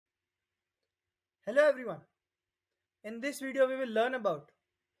Hello everyone. In this video we will learn about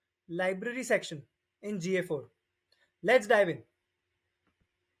library section in GA4. Let's dive in.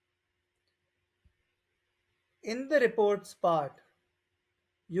 In the reports part,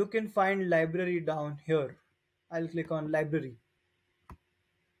 you can find library down here. I'll click on library.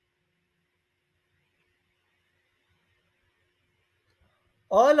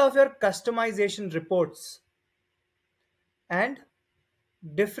 All of your customization reports and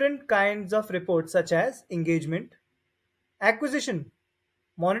different kinds of reports such as engagement, acquisition,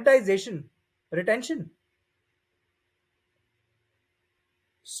 monetization, retention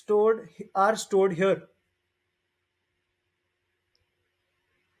stored here.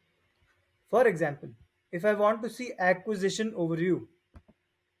 For example, if I want to see acquisition overview,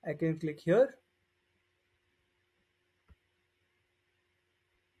 I can click here.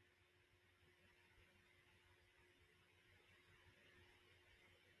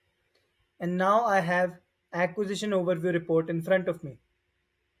 And now I have acquisition overview report in front of me.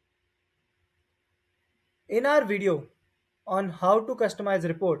 In our video on how to customize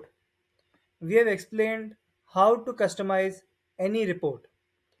report, we have explained how to customize any report.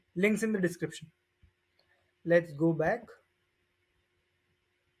 Links in the description. Let's go back.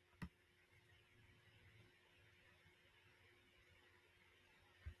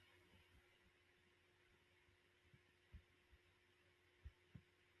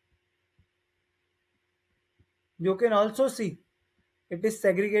 You can also see it is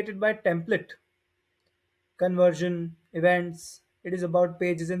segregated by template, conversion, events. It is about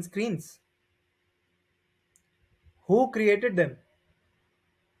pages and screens. Who created them?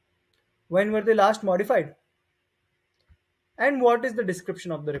 When were they last modified? And what is the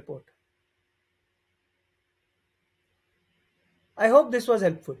description of the report? I hope this was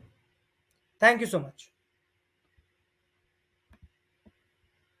helpful. Thank you so much.